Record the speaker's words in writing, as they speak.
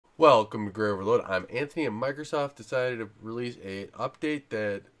Welcome to Gray Overload. I'm Anthony, and Microsoft decided to release an update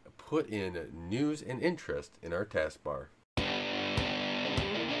that put in news and interest in our taskbar.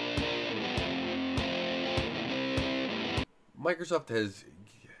 Microsoft has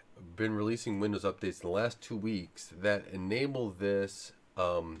been releasing Windows updates in the last 2 weeks that enable this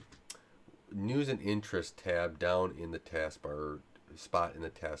news and interest tab down in the taskbar, spot in the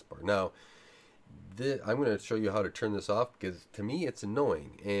taskbar. Now, I'm going to show you how to turn this off because to me it's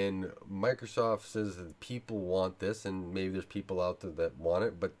annoying, and Microsoft says that people want this, and maybe there's people out there that want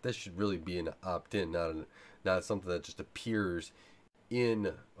it, but this should really be an opt-in, not something that just appears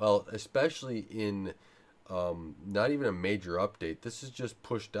in, well, especially in not even a major update. This is just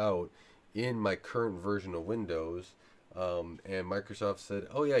pushed out in my current version of Windows, and Microsoft said,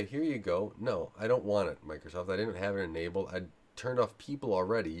 oh yeah, here you go. No, I don't want it, Microsoft. I didn't have it enabled. I turned off people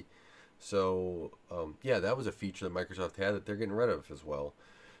already. So yeah, that was a feature that Microsoft had that they're getting rid of as well.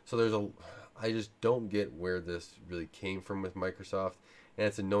 So I just don't get where this really came from with Microsoft, and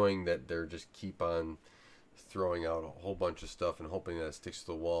it's annoying that they're just keep on throwing out a whole bunch of stuff and hoping that it sticks to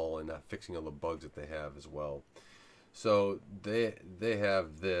the wall and not fixing all the bugs that they have as well. So they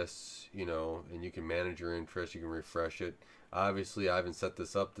have this, and you can manage your interest, you can refresh it. Obviously, I haven't set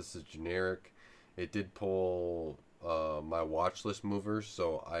this up. This is generic. It did pull my watch list movers,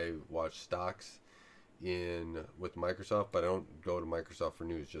 so I watch stocks with Microsoft, but I don't go to Microsoft for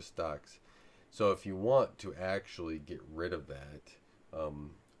news, just stocks. So if you want to actually get rid of that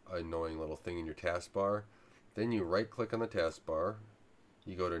annoying little thing in your taskbar, then you right click on the taskbar,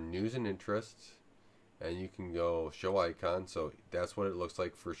 you go to news and interests, and you can go show icon. So that's what it looks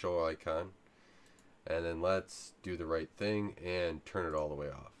like for show icon, and then let's do the right thing and turn it all the way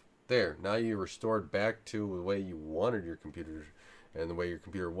off. There, now you're restored back to the way you wanted your computer and the way your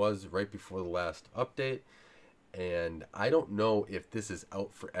computer was right before the last update. And I don't know if this is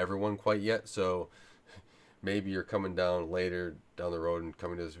out for everyone quite yet, so maybe you're coming down later down the road and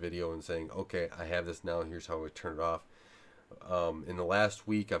coming to this video and saying, okay, I have this now, here's how I turn it off. In the last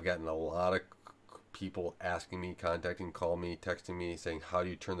week, I've gotten a lot of people asking me, contacting, calling me, texting me, saying, how do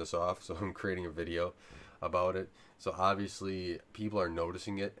you turn this off? So I'm creating a video about it. So obviously people are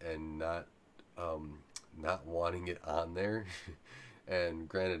noticing it and not wanting it on there. And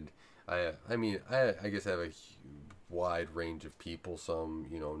granted, I guess I have a wide range of people. Some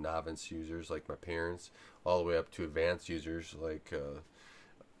novice users like my parents, all the way up to advanced users like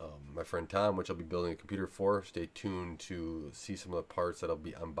my friend Tom, which I'll be building a computer for. Stay tuned to see some of the parts that I'll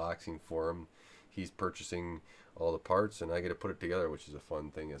be unboxing for him. He's purchasing all the parts and I get to put it together, which is a fun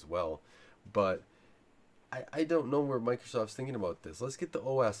thing as well. But I don't know where Microsoft's thinking about this. Let's get the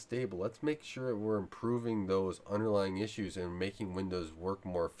OS stable. Let's make sure we're improving those underlying issues and making Windows work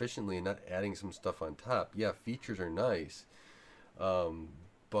more efficiently and not adding some stuff on top. Yeah, features are nice,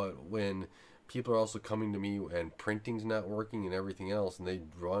 but when people are also coming to me and printing's not working and everything else, and they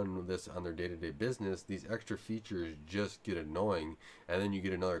run this on their day-to-day business, these extra features just get annoying, and then you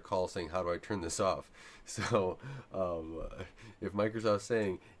get another call saying, how do I turn this off? So if Microsoft's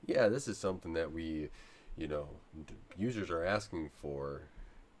saying, yeah, this is something that we users are asking for,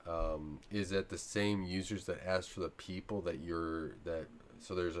 is that the same users that ask for the people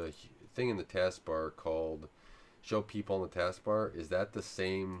so there's a thing in the taskbar called show people on the taskbar. Is that the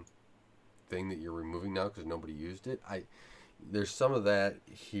same thing that you're removing now because nobody used it? There's some of that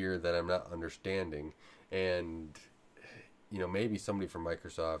here that I'm not understanding, and maybe somebody from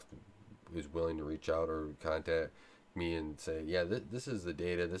Microsoft is willing to reach out or contact me and say, yeah, this is the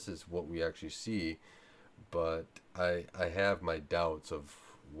data, this is what we actually see. But I have my doubts of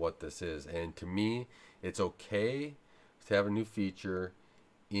what this is, and to me it's okay to have a new feature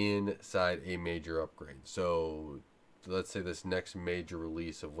inside a major upgrade. So let's say this next major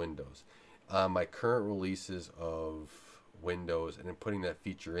release of Windows, my current releases of Windows, and then putting that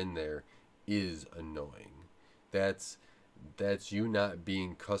feature in there is annoying. That's you not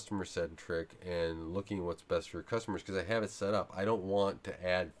being customer centric and looking at what's best for your customers, because I have it set up. I don't want to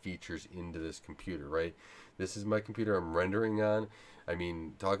add features into this computer, right? This is my computer I'm rendering on. I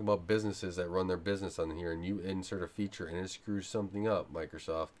mean, talk about businesses that run their business on here, and you insert a feature and it screws something up,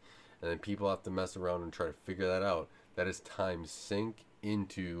 Microsoft, and then people have to mess around and try to figure that out. That is time sink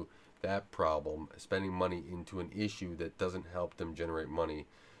into that problem, spending money into an issue that doesn't help them generate money.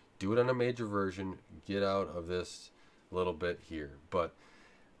 Do it on a major version, get out of this little bit here. But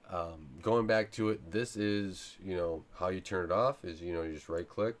going back to it, this is how you turn it off is you just right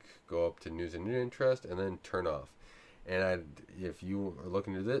click, go up to news and interest, and then turn off. And if you are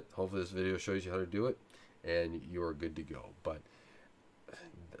looking to do it, hopefully this video shows you how to do it and you are good to go. But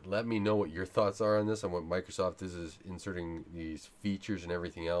let me know what your thoughts are on this, on what Microsoft is inserting these features and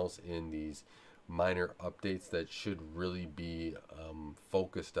everything else in these minor updates that should really be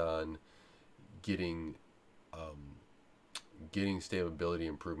focused on getting getting stability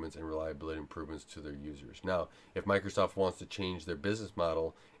improvements and reliability improvements to their users. Now, if Microsoft wants to change their business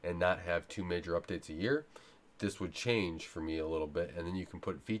model and not have 2 major updates a year, this would change for me a little bit, and then you can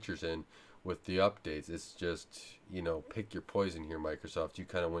put features in with the updates. It's just, pick your poison here, Microsoft. You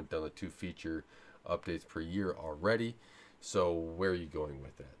kind of went down the 2 feature updates per year already. So where are you going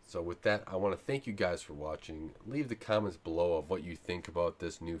with that? So with that, I want to thank you guys for watching. Leave the comments below of what you think about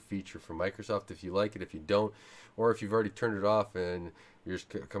this new feature from Microsoft, if you like it, if you don't, or if you've already turned it off and you're just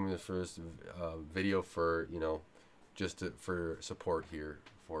coming for this video for, for support here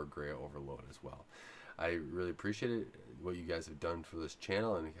for Gray Overload as well. I really appreciate it, what you guys have done for this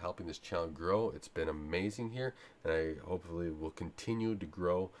channel and helping this channel grow. It's been amazing here, and I hopefully will continue to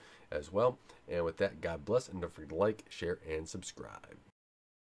grow as well. And with that, God bless, and don't forget to like, share, and subscribe.